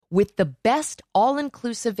With the best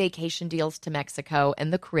all-inclusive vacation deals to Mexico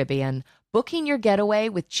and the Caribbean, booking your getaway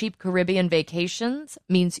with Cheap Caribbean Vacations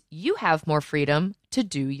means you have more freedom to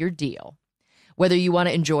do your deal. Whether you want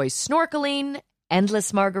to enjoy snorkeling,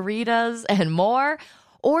 endless margaritas, and more,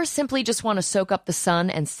 or simply just want to soak up the sun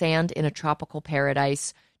and sand in a tropical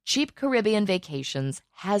paradise, Cheap Caribbean Vacations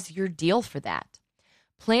has your deal for that.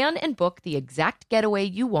 Plan and book the exact getaway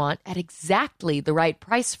you want at exactly the right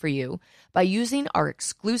price for you by using our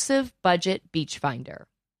exclusive budget beach finder.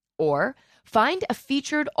 Or find a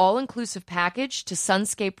featured all-inclusive package to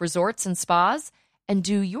Sunscape Resorts and Spas and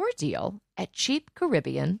do your deal at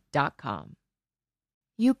cheapcaribbean.com.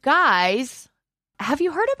 You guys, have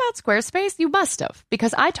you heard about Squarespace? You must have,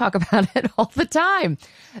 because I talk about it all the time.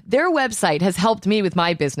 Their website has helped me with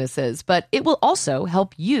my businesses, but it will also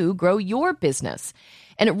help you grow your business.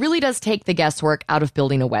 And it really does take the guesswork out of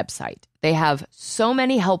building a website. They have so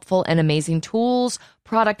many helpful and amazing tools,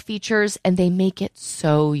 product features, and they make it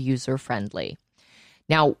so user-friendly.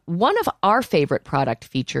 Now, one of our favorite product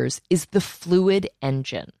features is the Fluid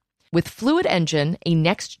Engine. With Fluid Engine, a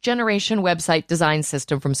next-generation website design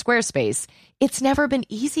system from Squarespace, it's never been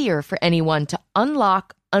easier for anyone to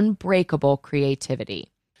unlock unbreakable creativity.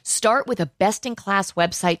 Start with a best-in-class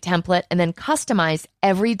website template and then customize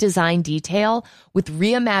every design detail with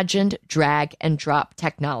reimagined drag-and-drop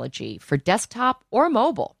technology for desktop or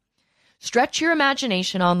mobile. Stretch your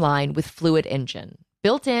imagination online with Fluid Engine,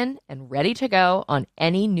 built in and ready to go on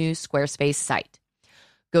any new Squarespace site.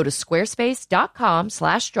 Go to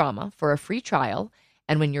squarespace.com/drama for a free trial,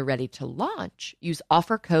 and when you're ready to launch, use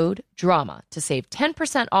offer code DRAMA to save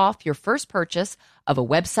 10% off your first purchase of a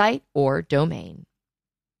website or domain.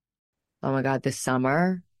 Oh my God, this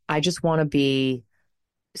summer, I just want to be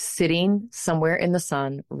sitting somewhere in the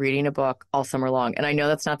sun, reading a book all summer long. And I know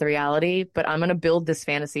that's not the reality, but I'm going to build this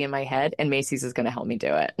fantasy in my head, and Macy's is going to help me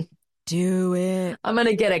do it. Do it. I'm going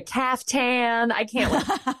to get a caftan. I can't wait.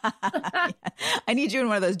 I need you in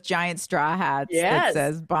one of those giant straw hats Yes. that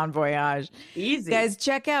says Bon Voyage. Easy. Guys,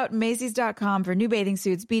 check out Macy's.com for new bathing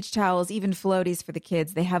suits, beach towels, even floaties for the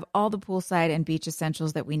kids. They have all the poolside and beach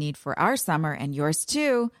essentials that we need for our summer and yours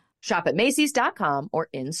too. Shop at Macy's.com or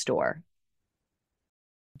in-store.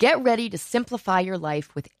 Get ready to simplify your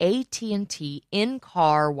life with AT&T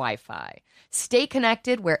in-car Wi-Fi. Stay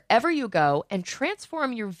connected wherever you go and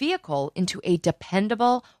transform your vehicle into a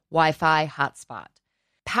dependable Wi-Fi hotspot.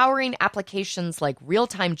 Powering applications like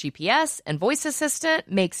real-time GPS and voice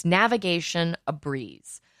assistant makes navigation a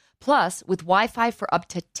breeze. Plus, with Wi-Fi for up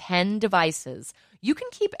to 10 devices, you can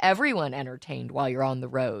keep everyone entertained while you're on the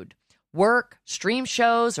road. Work, stream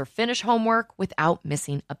shows, or finish homework without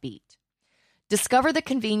missing a beat. Discover the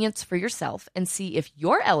convenience for yourself and see if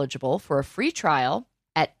you're eligible for a free trial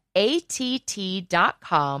at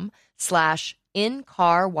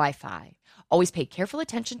att.com/in-car Wi-Fi. Always pay careful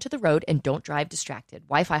attention to the road and don't drive distracted.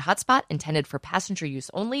 Wi-Fi hotspot intended for passenger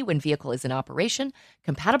use only when vehicle is in operation.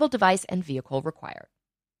 Compatible device and vehicle required.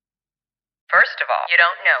 First of all, you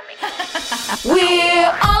don't know me.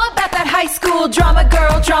 We're all about that high school drama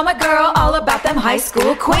girl, all about them high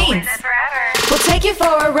school queens. We'll take you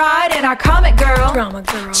for a ride in our comic girl,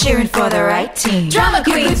 cheering for the right team. Drama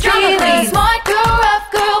queens, smart girl,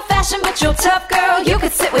 rough girl, fashion but you're tough girl. You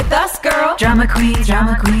could sit with us, girl. Drama queens,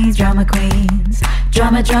 drama queens, drama queens.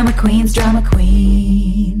 Drama queens, drama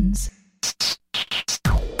queens.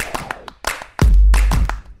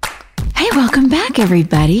 Hey, welcome back,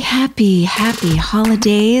 everybody. Happy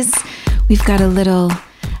holidays. We've got a little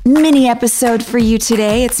mini episode for you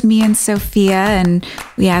today. It's me and Sophia, and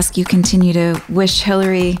we ask you continue to wish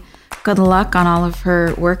Hillary good luck on all of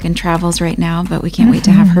her work and travels right now, but we can't wait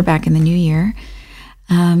to have her back in the new year.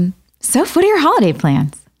 Soph, what are your holiday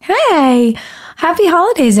plans? Hey, happy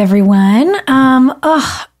holidays, everyone. I'm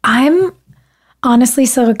honestly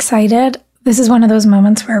so excited. This is one of those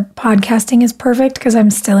moments where podcasting is perfect because I'm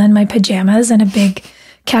still in my pajamas and a big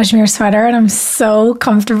cashmere sweater, and I'm so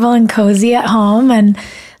comfortable and cozy at home. And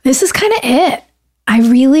this is kind of it. I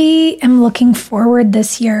really am looking forward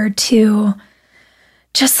this year to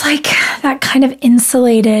just like that kind of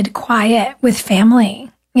insulated quiet with family,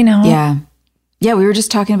 you know? Yeah. Yeah, we were just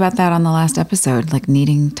talking about that on the last episode, like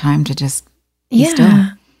needing time to just be still.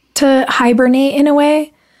 To hibernate in a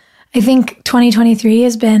way. I think 2023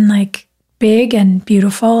 has been like big and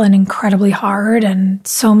beautiful and incredibly hard, and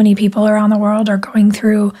so many people around the world are going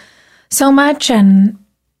through so much. And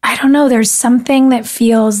I don't know, there's something that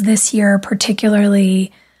feels this year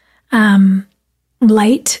particularly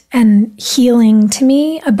light and healing to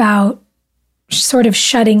me about sort of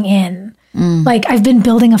shutting in. Like I've been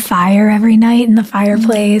building a fire every night in the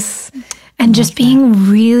fireplace and just being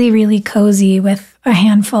really, really cozy with a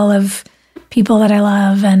handful of people that I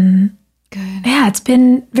love. And Good. yeah, it's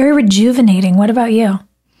been very rejuvenating. What about you?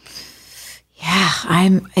 Yeah,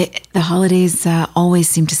 the holidays always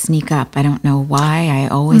seem to sneak up. I don't know why. I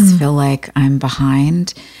always feel like I'm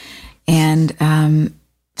behind. And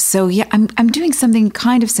so, yeah, I'm doing something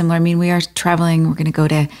kind of similar. I mean, we are traveling. We're going to go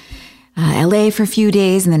to LA for a few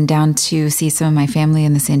days and then down to see some of my family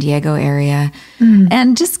in the San Diego area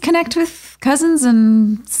and just connect with cousins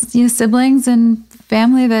and siblings and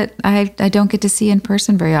family that I don't get to see in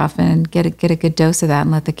person very often, and get a good dose of that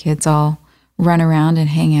and let the kids all run around and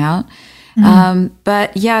hang out.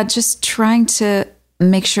 But yeah, just trying to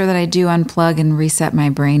make sure that I do unplug and reset my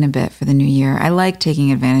brain a bit for the new year. I like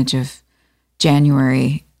taking advantage of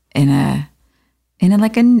January in a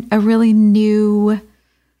really new.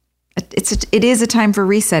 It is a time for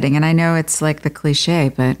resetting, and I know it's like the cliche,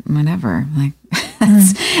 but whatever. Like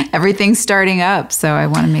everything's starting up, so I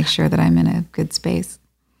want to make sure that I'm in a good space.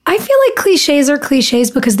 I feel like cliches are cliches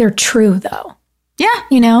because they're true, though. Yeah,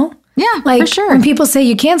 Yeah, for sure. When people say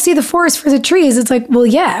you can't see the forest for the trees, it's like, well,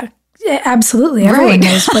 yeah, absolutely. Everyone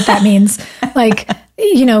knows what that means. Like,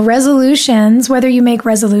 resolutions, whether you make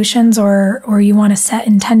resolutions or you want to set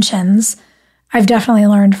intentions, I've definitely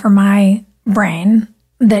learned from my brain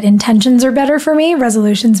that intentions are better for me.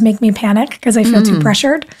 Resolutions make me panic because I feel too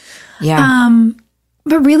pressured. Yeah.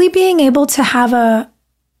 But really being able to have a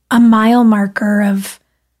mile marker of,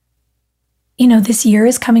 this year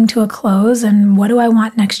is coming to a close, and what do I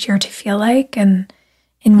want next year to feel like? And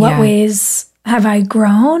in what ways have I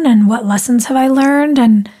grown, and what lessons have I learned,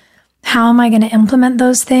 and how am I going to implement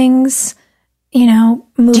those things, moving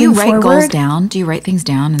forward? Do you write goals down? Do you write things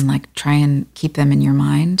down and like try and keep them in your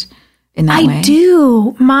mind in that way? I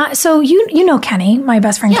do. So you know Kenny, my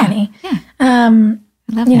best friend Kenny. Yeah. I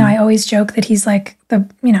love him. I always joke that he's like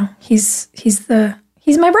he's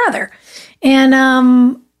my brother.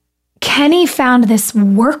 And Kenny found this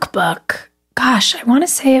workbook. Gosh, I want to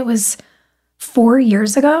say it was 4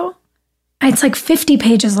 years ago. It's like 50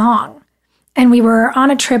 pages long. And we were on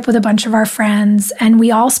a trip with a bunch of our friends, and we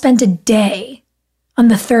all spent a day on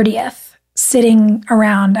the 30th sitting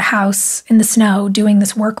around a house in the snow doing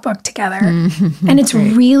this workbook together. And it's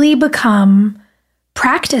really become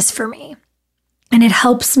practice for me. And it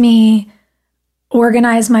helps me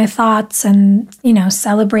organize my thoughts and,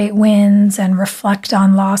 celebrate wins and reflect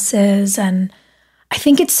on losses. And I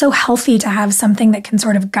think it's so healthy to have something that can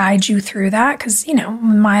sort of guide you through that. Because,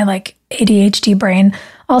 my ADHD brain,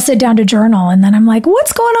 I'll sit down to journal and then I'm like,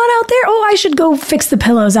 what's going on out there? Oh, I should go fix the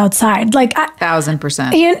pillows outside.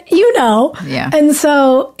 1,000%. Yeah. And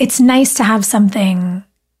so it's nice to have something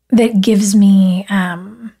that gives me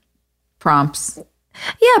prompts.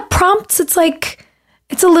 Yeah, prompts. It's like,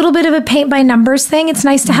 it's a little bit of a paint by numbers thing. It's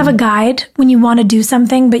nice to have a guide when you want to do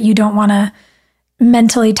something, but you don't want to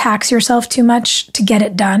mentally tax yourself too much to get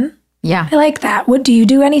it done. Yeah. I like that. Do you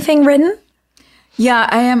do anything written? Yeah,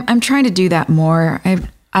 I am. I'm trying to do that more.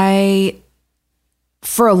 I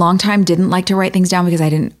for a long time didn't like to write things down because I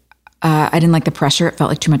didn't like the pressure. It felt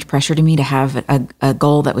like too much pressure to me to have a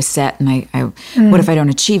goal that was set. And what if I don't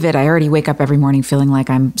achieve it? I already wake up every morning feeling like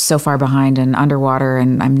I'm so far behind and underwater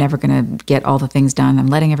and I'm never going to get all the things done. I'm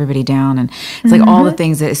letting everybody down. And it's like all the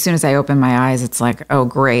things that as soon as I open my eyes, it's like, oh,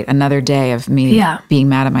 great. Another day of me being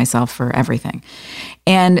mad at myself for everything.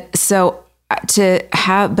 And so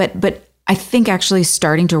but I think actually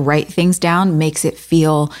starting to write things down makes it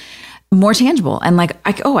feel more tangible. And like,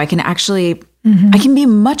 I can actually... I can be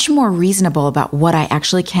much more reasonable about what I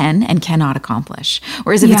actually can and cannot accomplish.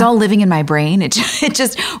 Whereas if it's all living in my brain, it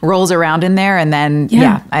just rolls around in there. And then,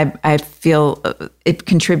 I feel it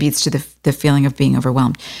contributes to the feeling of being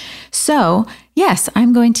overwhelmed. So yes,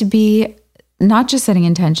 I'm going to be not just setting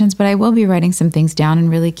intentions, but I will be writing some things down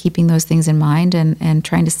and really keeping those things in mind and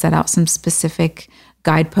trying to set out some specific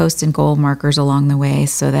guideposts and goal markers along the way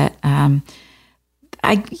so that,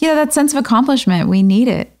 that sense of accomplishment, we need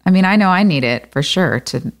it. I mean, I know I need it for sure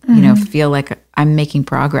to, feel like I'm making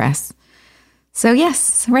progress. So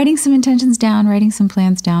yes, writing some intentions down, writing some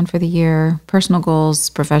plans down for the year, personal goals,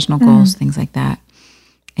 professional goals, things like that.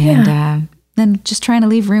 And then just trying to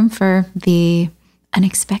leave room for the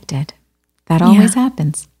unexpected. That always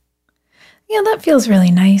happens. Yeah, that feels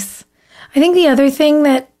really nice. I think the other thing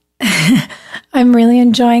that I'm really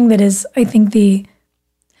enjoying that is, I think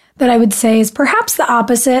that I would say is perhaps the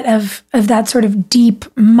opposite of that sort of deep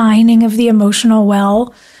mining of the emotional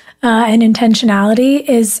well and intentionality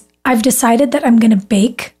is I've decided that I'm going to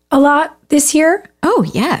bake a lot this year. Oh,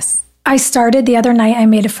 yes. I started the other night, I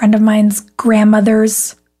made a friend of mine's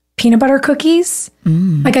grandmother's peanut butter cookies.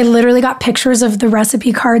 Like I literally got pictures of the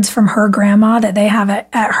recipe cards from her grandma that they have at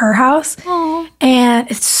her house. Aww.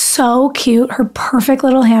 And it's so cute. Her perfect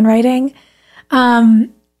little handwriting.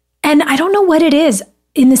 And I don't know what it is.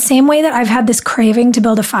 In the same way that I've had this craving to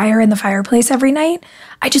build a fire in the fireplace every night,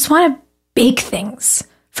 I just want to bake things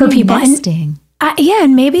for people. Nesting.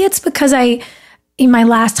 And maybe it's because in my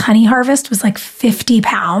last honey harvest was like 50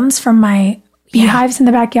 pounds from my beehives in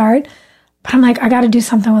the backyard. But I'm like, I got to do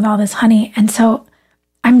something with all this honey. And so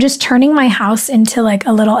I'm just turning my house into like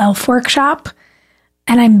a little elf workshop,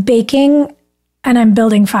 and I'm baking and I'm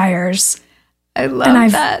building fires. I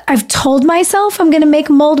love that. I've told myself I'm going to make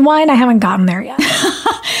mulled wine. I haven't gotten there yet.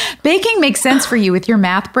 Baking makes sense for you with your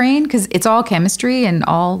math brain because it's all chemistry and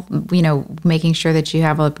all, making sure that you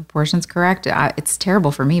have all the proportions correct. It's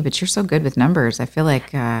terrible for me, but you're so good with numbers. I feel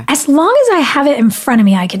like... as long as I have it in front of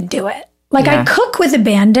me, I can do it. Like I cook with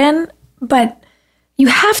abandon, but you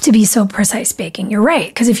have to be so precise baking. You're right.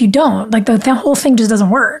 Because if you don't, like the whole thing just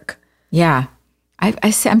doesn't work. Yeah.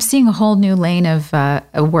 I'm seeing a whole new lane of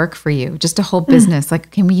work for you, just a whole business.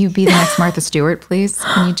 Like, can you be the next Martha Stewart, please?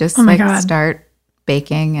 Can you just start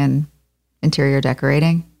baking and interior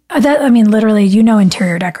decorating? Literally,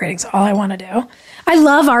 interior decorating is all I want to do. I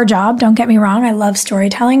love our job. Don't get me wrong. I love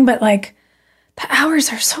storytelling, but like the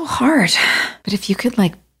hours are so hard. But if you could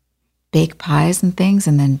like bake pies and things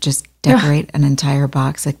and then just decorate an entire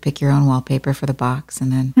box, like pick your own wallpaper for the box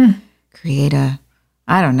and then create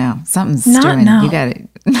I don't know. Something's doing. No. You got it.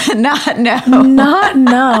 Not no. Not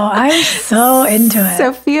no. I'm so into it.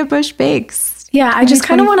 Sophia Bush Bakes. Yeah, I just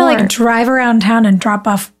kind of want to like drive around town and drop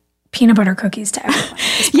off peanut butter cookies to everyone.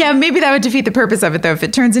 Yeah, maybe that would defeat the purpose of it though. If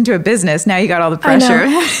it turns into a business, now you got all the pressure.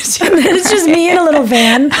 It's just me in a little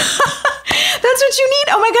van. That's what you need.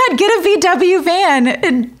 Oh my God, get a VW van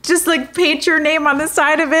and just like paint your name on the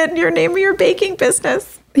side of it and your name of your baking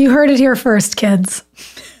business. You heard it here first, kids.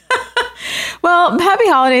 Well, happy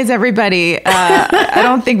holidays, everybody. I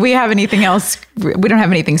don't think we have anything else. We don't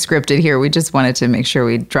have anything scripted here. We just wanted to make sure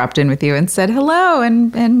we dropped in with you and said hello.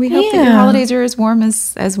 And we hope that your holidays are as warm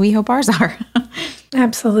as we hope ours are.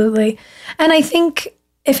 Absolutely. And I think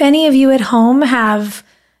if any of you at home have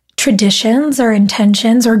traditions or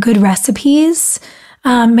intentions or good recipes,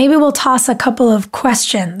 maybe we'll toss a couple of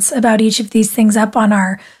questions about each of these things up on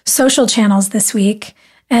our social channels this week.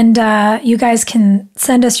 And you guys can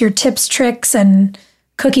send us your tips, tricks, and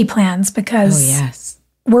cookie plans because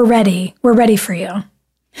we're ready. We're ready for you.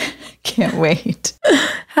 Can't wait.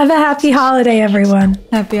 Have a happy holiday, everyone.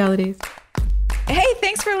 Happy holidays. Hey,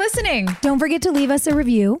 thanks for listening. Don't forget to leave us a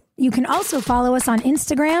review. You can also follow us on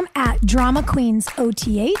Instagram at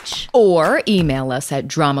DramaQueensOTH. Or email us at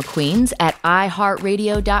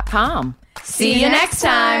dramaqueens@iheartradio.com. See you next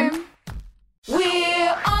time.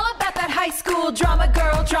 We're all about that high school drama girl,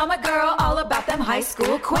 all about them high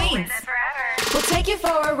school queens. We'll take you for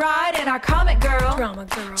a ride in our comic girl,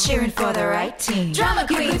 cheering for the right team. Drama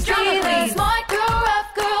queens, smart girl,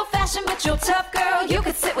 rough girl, fashion but you're tough girl. You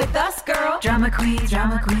could sit with us, girl. Drama queens,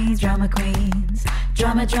 drama queens, drama queens,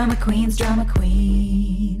 drama queens, drama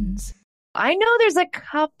queens. I know there's a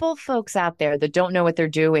couple folks out there that don't know what they're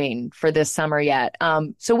doing for this summer yet.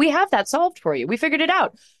 So we have that solved for you. We figured it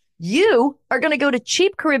out. You are going to go to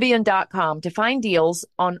cheapcaribbean.com to find deals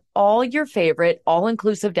on all your favorite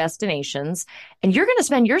all-inclusive destinations, and you're going to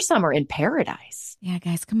spend your summer in paradise. Yeah,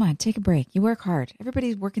 guys, come on, take a break. You work hard.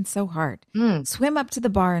 Everybody's working so hard. Swim up to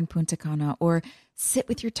the bar in Punta Cana or sit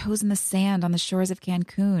with your toes in the sand on the shores of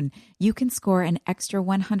Cancun. You can score an extra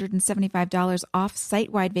 $175 off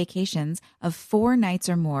site-wide vacations of 4 nights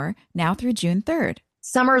or more now through June 3rd.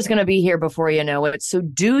 Summer is going to be here before you know it, so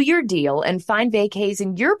do your deal and find vacays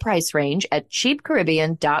in your price range at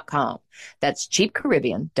cheapcaribbean.com. That's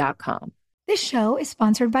cheapcaribbean.com. This show is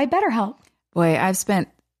sponsored by BetterHelp. Boy, I've spent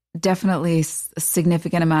definitely a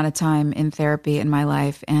significant amount of time in therapy in my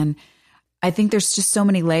life, and I think there's just so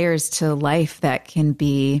many layers to life that can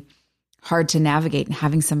be hard to navigate, and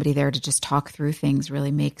having somebody there to just talk through things really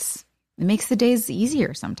makes the days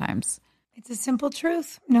easier sometimes. It's a simple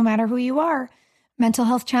truth. No matter who you are, mental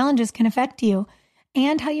health challenges can affect you,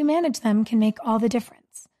 and how you manage them can make all the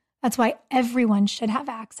difference. That's why everyone should have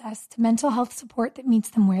access to mental health support that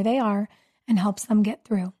meets them where they are and helps them get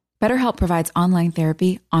through. BetterHelp provides online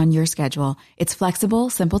therapy on your schedule. It's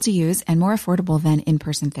flexible, simple to use, and more affordable than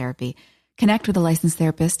in-person therapy. Connect with a licensed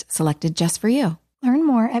therapist selected just for you. Learn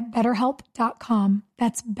more at BetterHelp.com.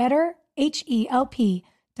 That's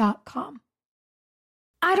BetterHelp.com.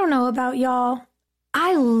 I don't know about y'all.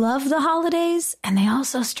 I love the holidays, and they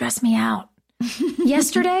also stress me out.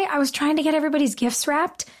 Yesterday, I was trying to get everybody's gifts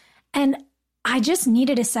wrapped, and I just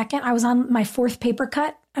needed a second. I was on my 4th paper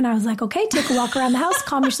cut, And I was like, okay, take a walk around the house,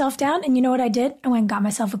 calm yourself down. And you know what I did? I went and got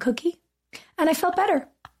myself a cookie and I felt better.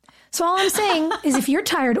 So all I'm saying is if you're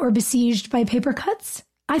tired or besieged by paper cuts,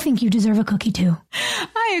 I think you deserve a cookie too.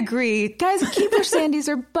 I agree. Guys, Keebler Sandies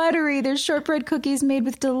are buttery. They're shortbread cookies made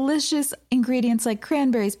with delicious ingredients like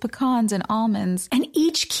cranberries, pecans, and almonds. And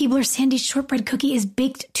each Keebler Sandies shortbread cookie is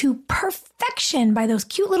baked to perfection by those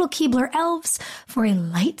cute little Keebler elves for a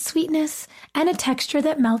light sweetness and a texture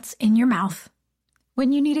that melts in your mouth.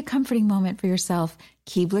 When you need a comforting moment for yourself,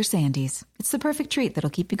 Keebler Sandies. It's the perfect treat that'll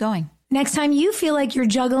keep you going. Next time you feel like you're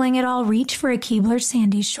juggling it all, reach for a Keebler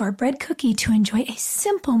Sandies shortbread cookie to enjoy a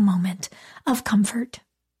simple moment of comfort.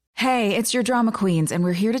 Hey, it's your drama queens, and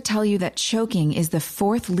we're here to tell you that choking is the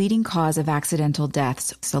 4th leading cause of accidental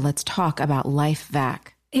deaths. So let's talk about LifeVac.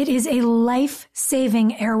 It is a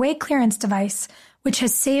life-saving airway clearance device which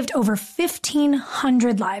has saved over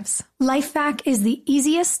 1,500 lives. LifeVac is the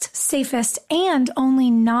easiest, safest, and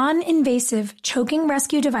only non-invasive choking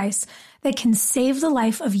rescue device that can save the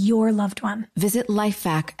life of your loved one. Visit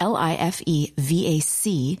LifeVac, LifeVac.net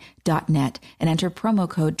and enter promo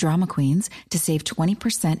code Drama Queens to save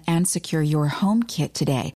 20% and secure your home kit today.